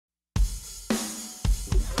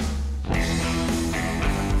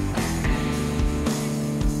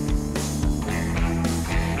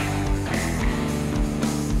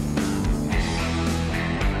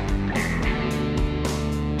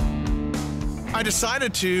I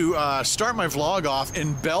decided to start my vlog off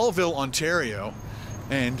in Belleville, Ontario,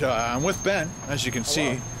 and I'm with Ben, as you can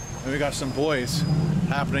see, and we got some boys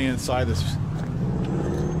happening inside this,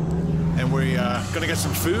 and we're gonna get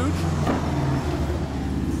some food.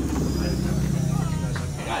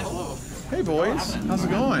 Hey boys, how's it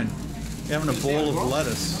going? You're having a bowl of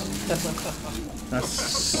lettuce. That's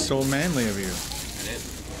so manly of you.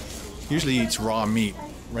 Usually eats raw meat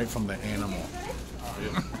right from the animal.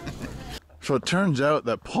 So it turns out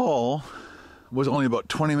that Paul was only about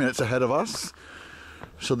 20 minutes ahead of us.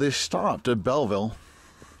 So they stopped at Belleville,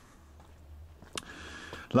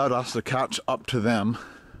 allowed us to catch up to them,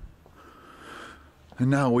 and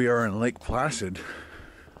now we are in Lake Placid.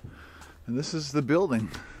 And this is the building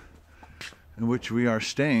in which we are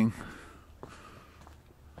staying.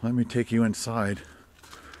 Let me take you inside.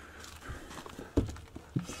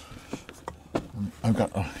 I've got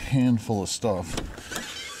a handful of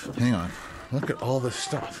stuff. Hang on. Look at all this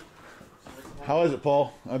stuff. How is it,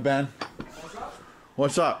 Paul? Ben.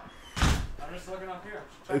 What's up? I'm just looking up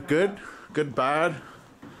here. Good? Good, bad?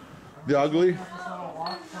 The ugly?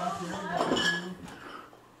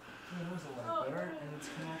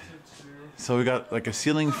 So we got like a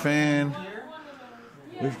ceiling fan.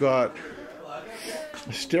 We've got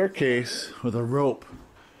a staircase with a rope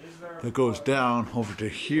that goes down over to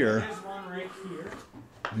here.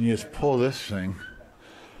 And you just pull this thing,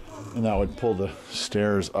 and that would pull the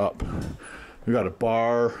stairs up. We got a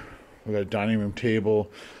bar, we got a dining room table,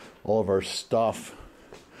 all of our stuff.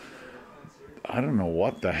 I don't know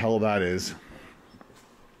what the hell that is.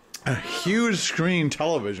 A huge screen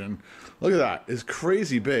television. Look at that. It's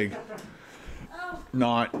crazy big.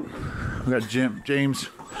 Not. We got James.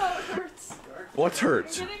 Oh, it hurts. What's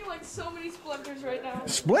hurts? I'm getting like so many splinters right now.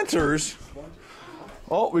 Splinters?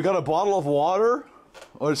 Oh, we got a bottle of water?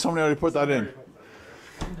 Or did somebody already put that in?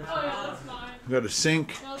 Oh yeah, that's fine. We got a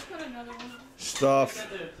sink. No, let's put another one. Stuff.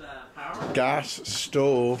 Gas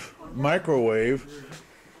stove. Microwave.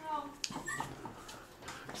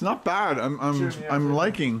 It's not bad. I'm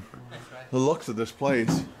liking the looks of this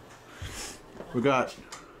place. We got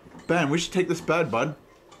Ben, we should take this bed, bud.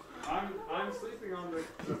 I'm sleeping on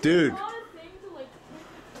the Dude.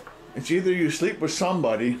 It's either you sleep with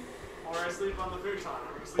somebody or I sleep on the futon.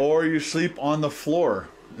 or you sleep on the floor,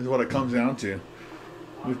 is what it comes down to.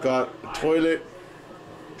 We've got a toilet,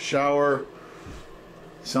 shower,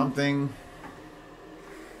 something.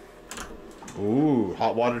 Ooh,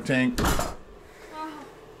 hot water tank.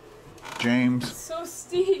 James. It's so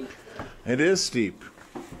steep. It is steep.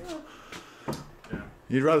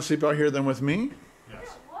 You'd rather sleep out here than with me?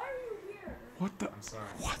 Yes. Why are you here? What the? I'm sorry.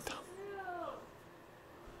 What the?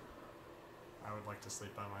 I would like to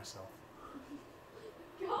sleep by myself.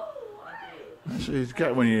 Go away. That's what you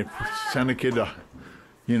get when you send a kid to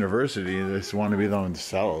university. They just want to be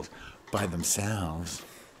by themselves.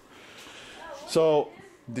 So,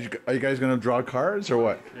 are you guys going to draw cards or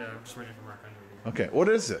what? Yeah, I'm just waiting for Mark Andrew. Okay, what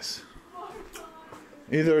is this?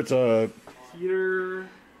 Either it's a Heater.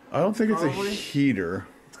 I don't think it's Probably. a heater.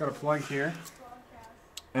 It's got a plug here.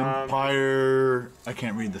 Empire. I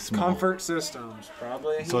can't read the small. Comfort systems,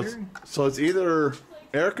 probably a So heater. it's either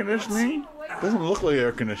air conditioning. Doesn't look like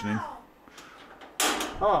air conditioning.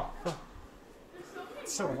 Oh.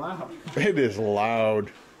 It's so loud. It is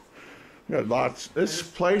loud. We got lots. This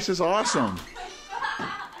place is awesome.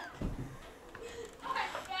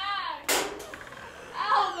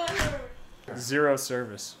 Zero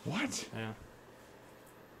service. What? Yeah.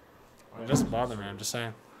 It doesn't bother me, I'm just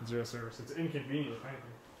saying. Zero service. It's inconvenient, if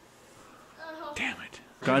anything. Damn it.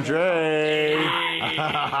 Andre!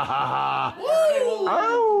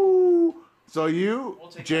 Oh! So you,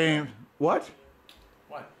 James, what?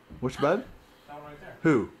 What? Which bed? That one right there.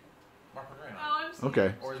 Who? Mark and Oh, I'm so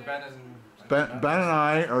Okay. Or is Ben isn't... Ben and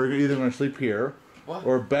I are either going to sleep here, What?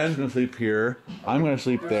 or Ben's going to sleep here, I'm going to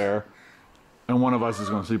sleep there, and one of us is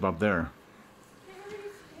going to sleep up there.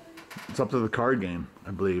 It's up to the card game,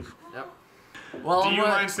 I believe. Yep. Well, Do you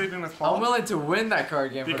mind sleeping with Paul? I'm willing to win that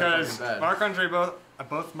card game Because for the fucking bed.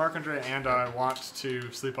 both Mark Andre and I want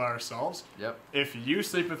to sleep by ourselves. Yep. If you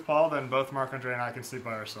sleep with Paul, then both Mark Andre and I can sleep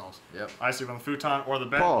by ourselves. Yep. I sleep on the futon or the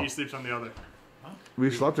bed. Paul. He sleeps on the other.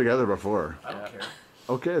 We've slept together before. I don't care.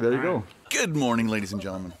 Okay, there you go. Good morning, ladies and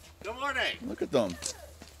gentlemen. Good morning. Look at them.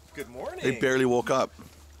 Good morning. They barely woke up.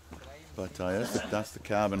 But that's the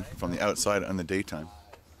cabin from the outside in the daytime.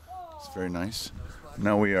 It's very nice.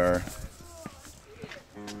 Now we are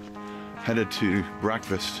headed to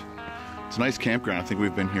breakfast. It's a nice campground. I think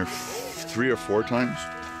we've been here 3 or 4 times.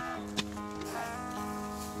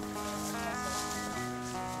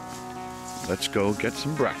 Let's go get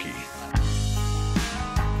some brekkie.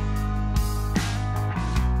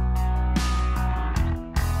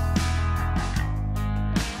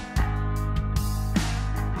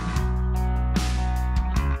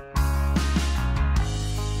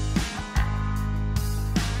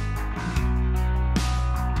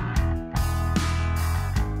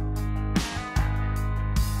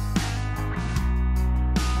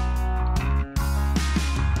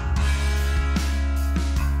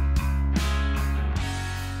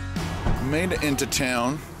 made it into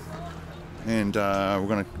town, and we're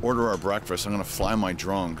gonna order our breakfast. I'm gonna fly my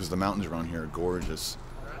drone because the mountains around here are gorgeous,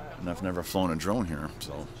 and I've never flown a drone here,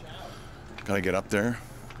 so gotta get up there,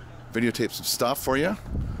 videotape some stuff for you,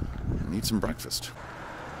 and eat some breakfast.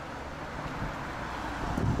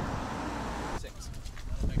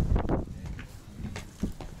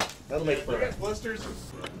 That'll make bread.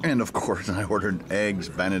 And of course, I ordered eggs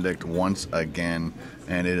Benedict once again,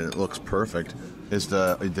 and it looks perfect. Is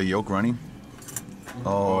the yolk running?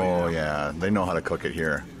 Oh yeah, they know how to cook it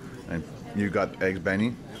here. And you got eggs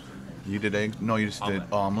Benny? You did eggs? No, you just did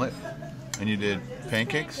omelet. And you did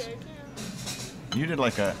pancakes? You did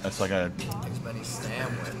like a, it's like a... Eggs Benny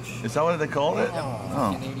sandwich. Is that what they called it?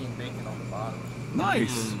 Oh. Canadian bacon on the bottom.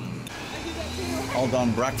 Nice. All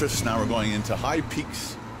done breakfast. Now we're going into High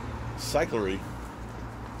Peaks Cyclery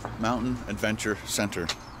Mountain Adventure Center.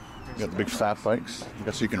 You got the big fat bikes. I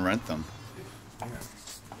guess you can rent them.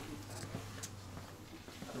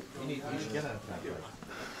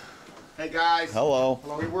 Hey guys. Hello.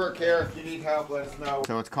 We work here. If you need help, let us know.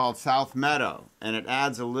 So it's called South Meadow, and it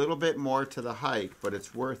adds a little bit more to the hike, but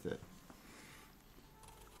it's worth it.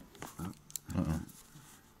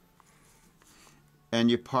 And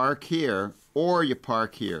you park here, or you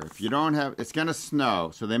park here. If you don't have, it's going to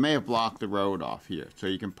snow, so they may have blocked the road off here, so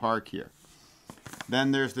you can park here.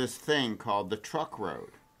 Then there's this thing called the truck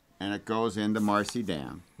road, and it goes into Marcy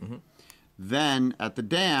Dam. Then at the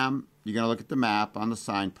dam, you're going to look at the map on the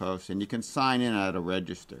signpost, and you can sign in at a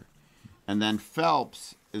register. And then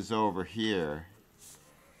Phelps is over here.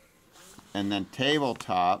 And then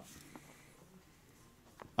Tabletop,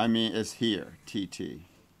 is here, TT.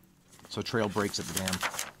 So trail breaks at the dam.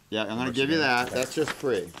 Yeah, I'm going to give you that. That's just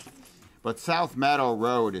free. But South Meadow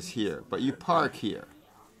Road is here. But you park here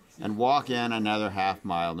and walk in another half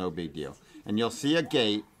mile, no big deal. And you'll see a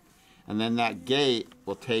gate, and then that gate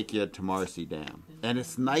will take you to Marcy Dam. And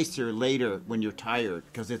it's nicer later when you're tired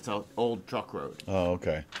because it's an old truck road. Oh,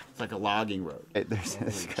 okay. It's like a logging road. That's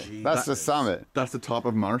the summit. That's the top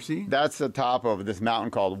of Marcy? That's the top of this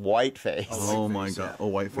mountain called Whiteface. Oh my God.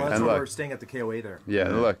 Oh, Whiteface. Well, that's And where look. we're staying at the KOA there. Yeah,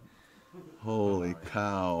 look. Holy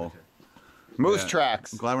cow. Moose Yeah.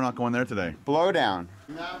 tracks. I'm glad we're not going there today. Blowdown.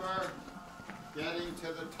 Remember, getting to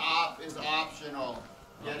the top is optional.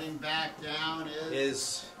 Getting back down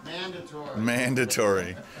is mandatory.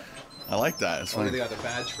 Mandatory. I like that. It's Oh, they funny. got a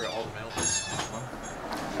badge for all the mountains.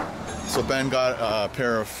 So Ben got a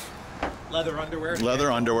pair of Leather underwear.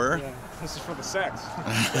 leather underwear. Yeah, this is for the sex. Hey,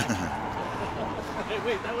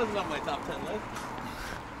 wait, that wasn't on my top 10 list.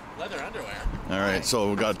 Leather underwear. All right,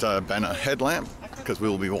 so we got Ben a headlamp because we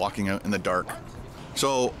will be walking out in the dark.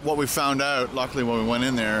 So what we found out, luckily when we went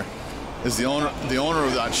in there, is the owner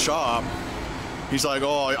of that shop. He's like,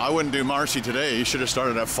 "Oh, I wouldn't do Marcy today. You should have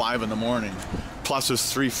started at 5 in the morning." Plus, there's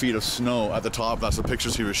 3 feet of snow at the top. That's the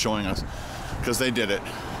pictures he was showing us because they did it.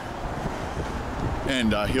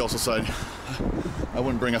 And he also said, "I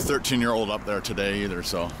wouldn't bring a 13-year-old up there today either."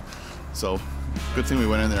 So good thing we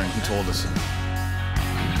went in there and he told us.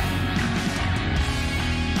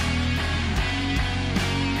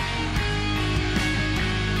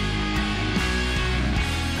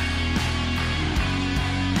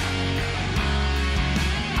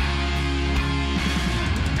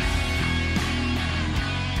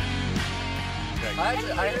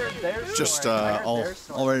 I heard there's Just all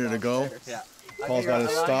ready to go. Yeah. Paul's got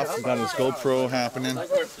his stuff. He's got his GoPro happening. That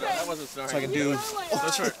wasn't snoring. So I can do.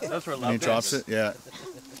 That's where And he drops it. Yeah.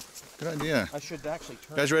 Good idea. I should actually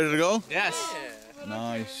turn. Guys ready to go? Yes.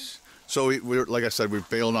 Nice. So we like I said, we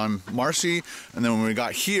bailed on Marcy, and then when we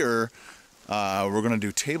got here, we're gonna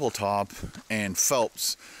do Tabletop and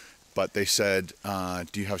Phelps, but they said,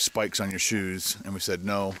 "Do you have spikes on your shoes?" And we said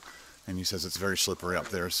no, and he says it's very slippery up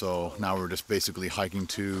there. So now we're just basically hiking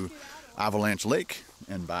to Avalanche Lake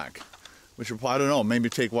and back, which will, I don't know, maybe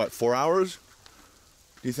take what, 4 hours?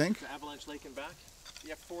 Do you think? To Avalanche Lake and back?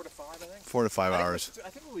 Yeah, 4 to 5, I think. 4 to 5 hours. I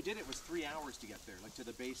think when we did it was 3 hours to get there, like to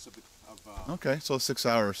the base of Okay, so 6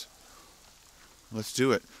 hours. Let's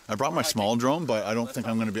do it. I brought my small drone, but I don't think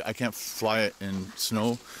I'm gonna be. I can't fly it in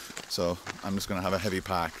snow, so I'm just gonna have a heavy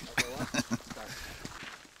pack. There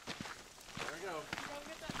we go.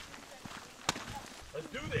 Let's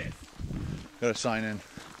do this. Gotta sign in.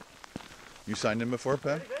 You signed in before,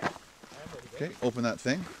 Pep? Okay, open that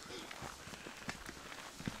thing.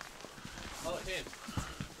 Oh, Tim,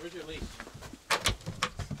 where's your leash?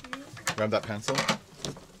 Grab that pencil.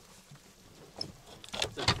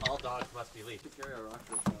 All dogs must be leashed.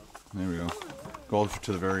 There we go. Go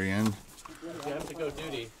to the very end. If you have to go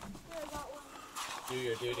duty, do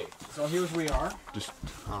your duty. So here we are. Just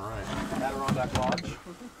All right. Adirondack Lodge.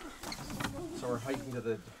 So we're hiking to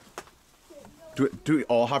the Do we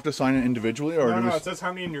all have to sign it individually, or do we? No, it says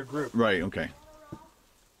how many in your group. Right. Okay.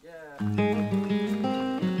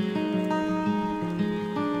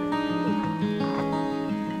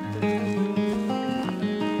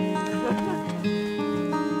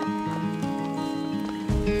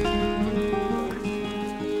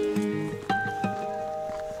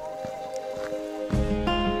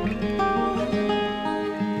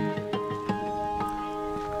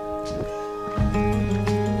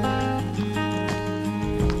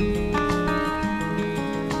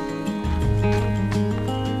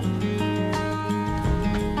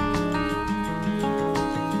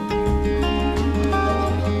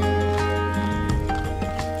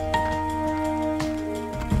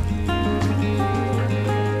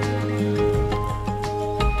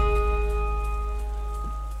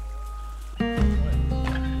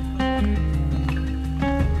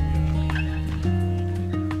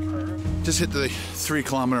 Just hit the 3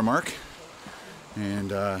 kilometer mark,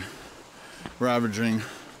 and we're averaging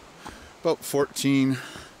about 14.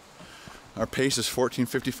 Our pace is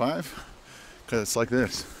 14:55 because it's like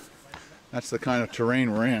this. That's the kind of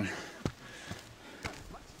terrain we're in.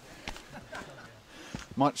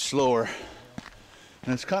 Much slower,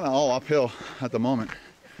 and it's kind of all uphill at the moment.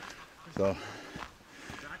 So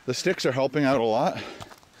the sticks are helping out a lot.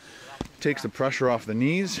 Takes the pressure off the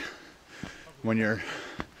knees when you're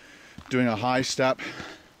doing a high step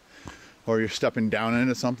or you're stepping down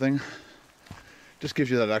into something. Just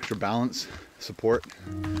gives you that extra balance, support.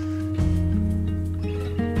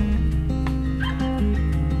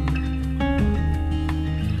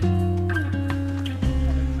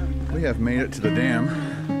 We have made it to the dam.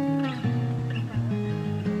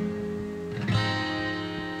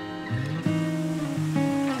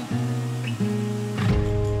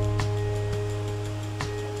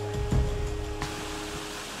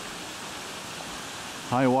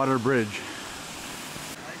 High water bridge.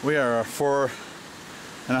 We are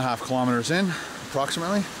 4.5 kilometers in,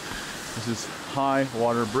 approximately. This is high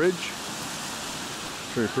water bridge.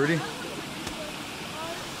 Very pretty.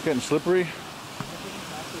 Getting slippery.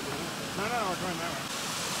 No, we're going that way.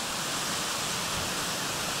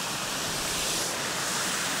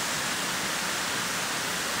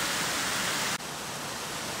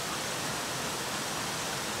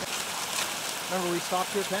 Remember we stopped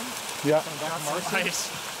here, Ken? Yeah. Coming back from Marcy? Nice.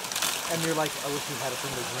 And you're like, I wish we had a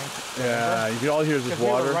thing to drink. Yeah, you can all hear this Because we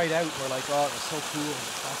water. were right out, we're like, oh, it was so cool and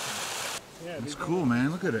refreshing. Yeah, It's cool,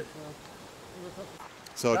 man. Look at it.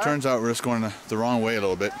 So it turns out we're just going the wrong way a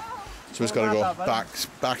little bit. So we just got to go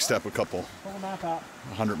back step a couple, Pull the map out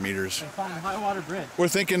 100 meters. and find the high water bridge. We're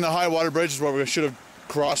thinking the high water bridge is what we should have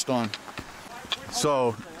crossed on.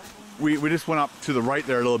 So we just went up to the right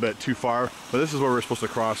there a little bit too far, but this is where we're supposed to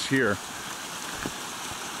cross here.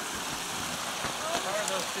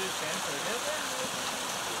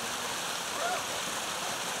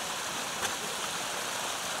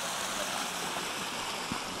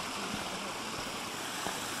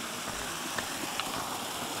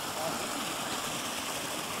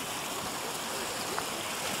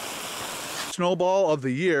 Snowball of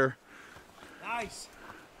the year. Nice.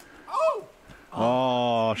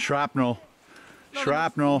 Oh, shrapnel.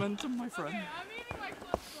 Shrapnel. Momentum, my friend. I'm eating my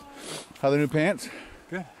flip-flops. How are the new pants?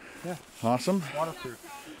 Good. Yeah. Awesome. Waterproof.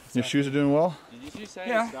 Your shoes are doing well?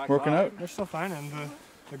 Yeah. Working out? They're still fine, and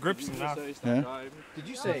the grip's enough. Yeah. Did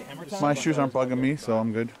you say hammer time? My shoes aren't bugging me, so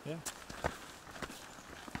I'm good. Yeah.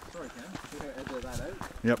 Sorry, Ken. We're going to edit that out.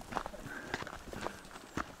 Yep.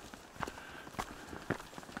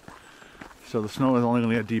 So the snow is only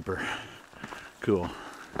going to get deeper. Cool.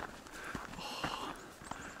 Oh,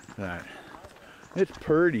 that. It's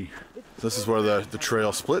pretty. This is where the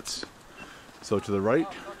trail splits. So to the right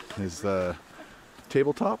is the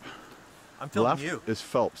tabletop. I'm filming Left you. is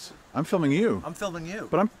Phelps. I'm filming you. I'm filming you.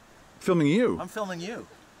 But I'm filming you. I'm filming you.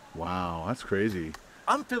 Wow, that's crazy.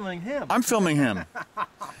 I'm filming him. I'm filming him.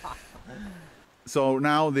 So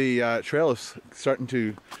now the trail is starting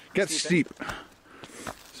to get steep.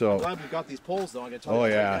 So, Glad we got these poles though. I'm gonna tell oh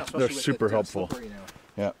you yeah, right now, they're especially with super the helpful. slippery now.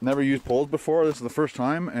 Yeah, never used poles before. This is the first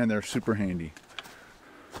time, and they're super handy.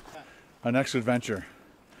 Our next adventure,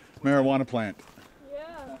 marijuana plant.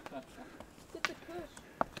 Yeah. Get the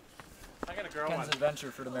kush. I got a girl Ken's adventure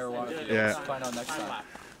for the marijuana. Yeah. Find out next time.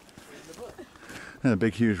 And a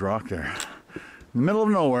big, huge rock there. In the middle of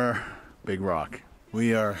nowhere, big rock.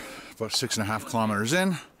 We are about 6.5 kilometers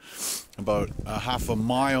in, about a half a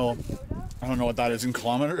mile. I don't know what that is in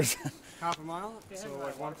kilometers. half a mile, so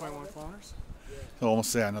like 1.1 kilometers. So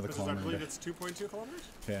almost another Because I kilometer. believe it's 2.2 kilometers.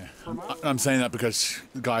 Yeah, I'm saying that because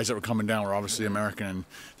the guys that were coming down were obviously American, and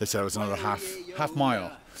they said it was another half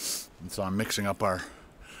mile. And so I'm mixing up our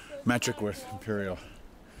metric with Imperial.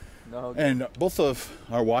 No. And both of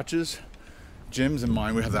our watches, Jim's and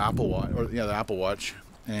mine, we have the Apple Watch, the Apple Watch,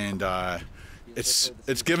 and it's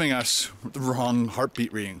giving us the wrong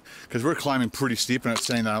heartbeat reading because we're climbing pretty steep, and it's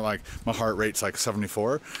saying that like my heart rate's like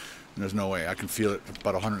 74, and there's no way I can feel it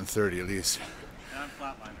about 130 at least. And I'm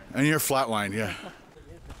flatliner. And you're flatlined, yeah.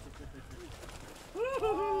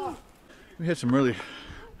 We had some really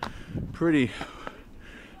pretty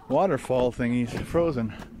waterfall thingies,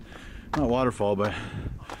 frozen. Not waterfall, but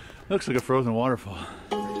looks like a frozen waterfall.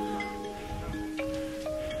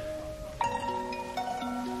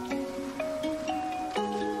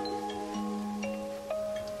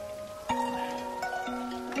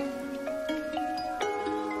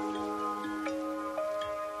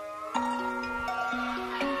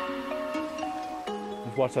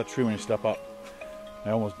 Just watch that tree when you step up. I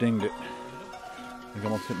almost dinged it. I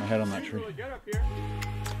almost hit my head on that tree. Really good up here.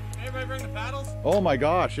 Everybody bring the paddles? Oh my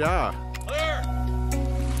gosh, yeah. Clear!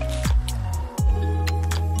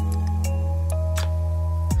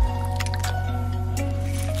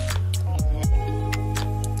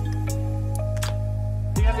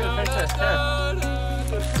 You gotta get a picture.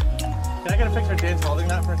 Can I get a picture of Dan's holding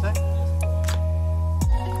that for a sec?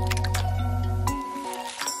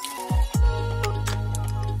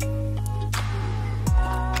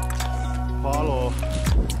 Hollow.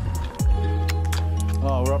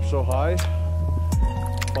 Oh, we're up so high.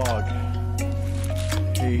 Fog.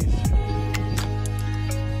 Jeez.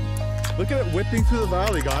 Look at it whipping through the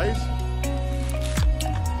valley, guys.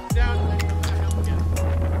 Down and then come back up again.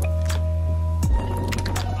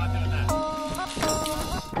 I'm not doing that.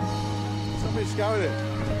 Somebody scout it.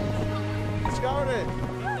 Scout it.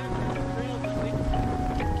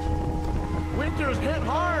 Winter's hit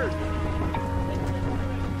hard.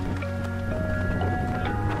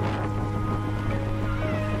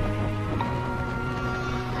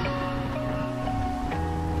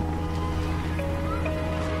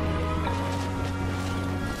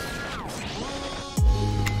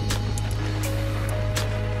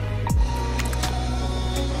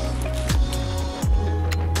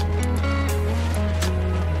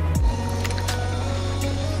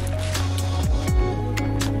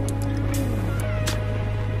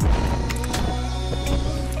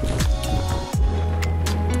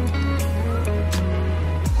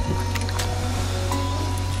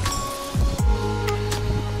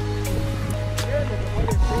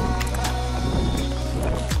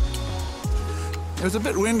 It was a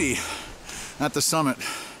bit windy at the summit.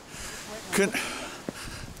 Couldn't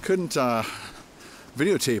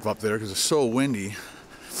videotape up there because it's so windy.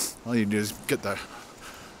 All you do is get that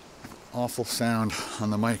awful sound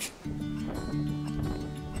on the mic.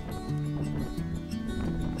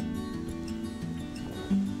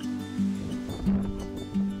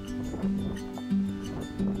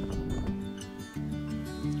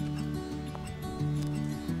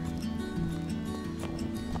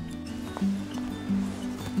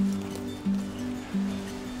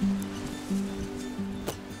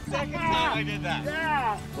 Second time I did that.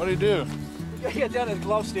 Yeah. What do you do? Yeah, get down, his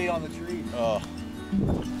glove stayed on the tree. Oh.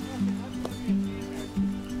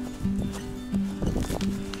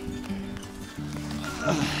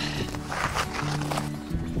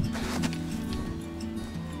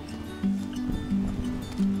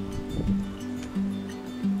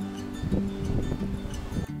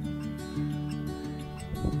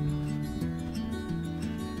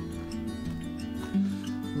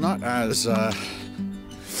 Not as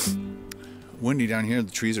windy down here.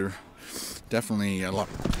 The trees are definitely a lot.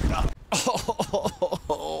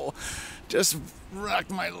 Oh, just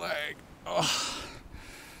wrecked my leg. Oh,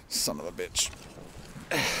 son of a bitch.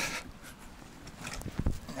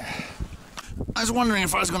 I was wondering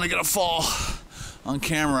if I was going to get a fall on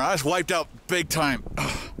camera. I was wiped out big time.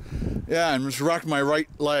 Yeah, and just wrecked my right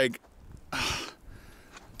leg.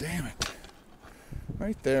 Damn it.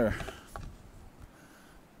 Right there.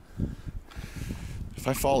 If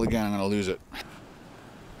I fall again, I'm going to lose it.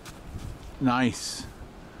 Nice.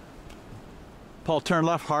 Paul, turn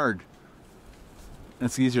left hard.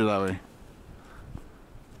 It's easier that way.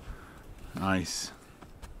 Nice.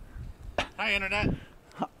 Hi, Internet.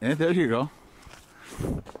 Yeah, there you go.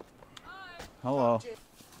 Hello.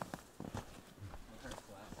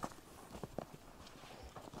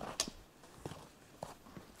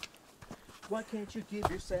 Why can't you give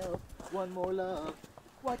yourself one more love?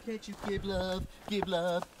 Why can't you give love, give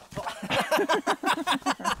love?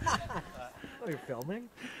 Oh, you're filming?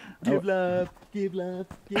 Give love, give love,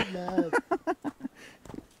 give love.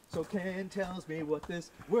 So Ken tells me what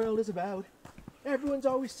this world is about. Everyone's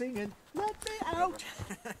always singing, let me out.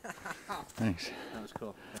 Thanks. That was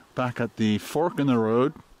cool. Back at the fork in the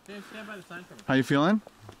road Stand by the sign for me. How you feeling?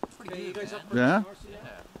 Pretty good, man. Yeah?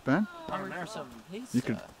 Ben? Or some pizza. You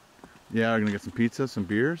could, yeah, we're gonna get some pizza, some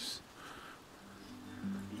beers.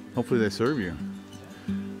 Hopefully they serve you.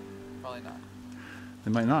 Probably not.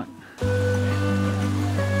 They might not.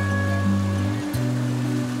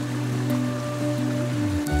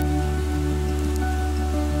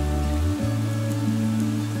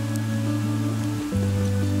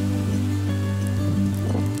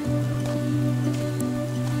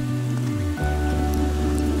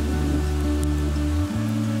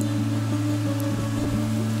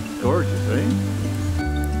 Gorgeous, eh?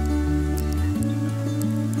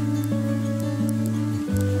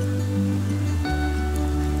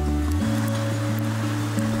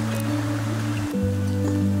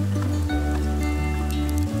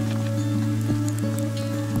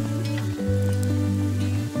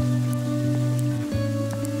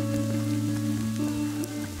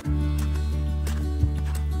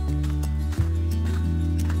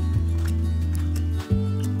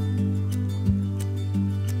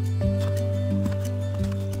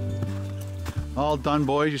 All done,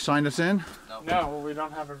 boys. You signed us in? No, well, we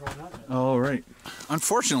don't have everyone up yet. Oh, right.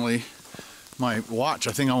 Unfortunately, my watch,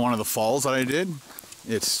 I think on one of the falls that I did,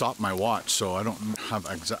 it stopped my watch, so I don't have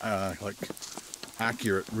like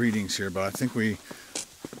accurate readings here, but I think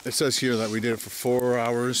it says here that we did it for 4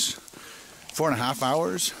 hours, 4.5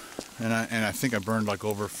 hours, and I think I burned like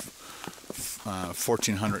over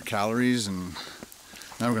 1,400 calories, and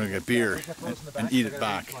now we're gonna get beer and eat it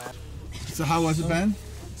back. So how was it, Ben?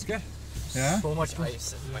 It's good. Yeah? So much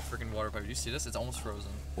ice in my freaking water pipe. Do you see this? It's almost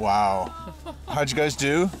frozen. Wow. How'd you guys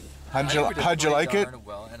do? How'd you like it?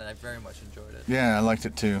 Well, and I very much enjoyed it. Yeah, I liked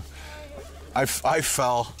it too. I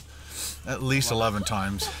fell at least 11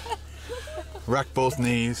 times. Wrecked both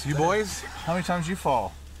knees. You boys? How many times you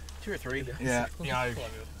fall? 2 or 3. Yeah.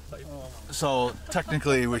 So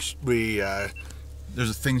technically, there's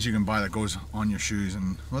things you can buy that goes on your shoes,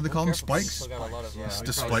 and what do they call them? Spikes? Still got a lot of, It's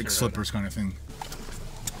just spike slippers kind of thing.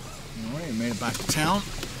 Alright, made it back to town.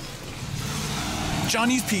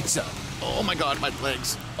 Johnny's Pizza. Oh my god, my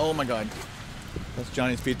legs. Oh my god. That's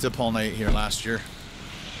Johnny's Pizza. Paul and I ate here last year.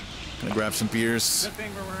 Gonna grab some beers. Good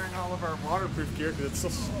thing we're wearing all of our waterproof gear because it's still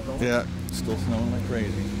snowing. Yeah, still snowing like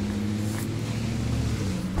crazy.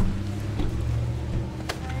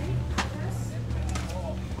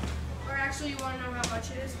 Or actually, you want to know how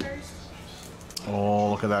much it is first? Oh,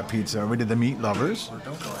 look at that pizza. We did the meat lovers.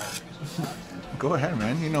 Go ahead,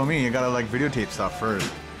 man. You know me. You gotta like videotape stuff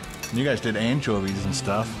first. You guys did anchovies and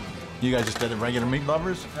stuff. You guys just did the regular meat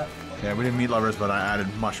lovers? Yeah, we did meat lovers, but I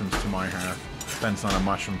added mushrooms to my half. Ben's not a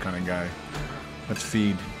mushroom kind of guy. Let's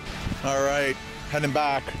feed. All right, heading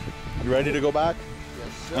back. You ready to go back?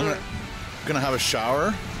 Yes, sir. I'm gonna have a shower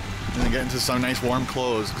and then get into some nice warm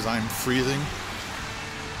clothes because I'm freezing.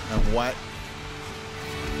 I'm wet,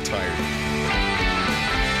 tired.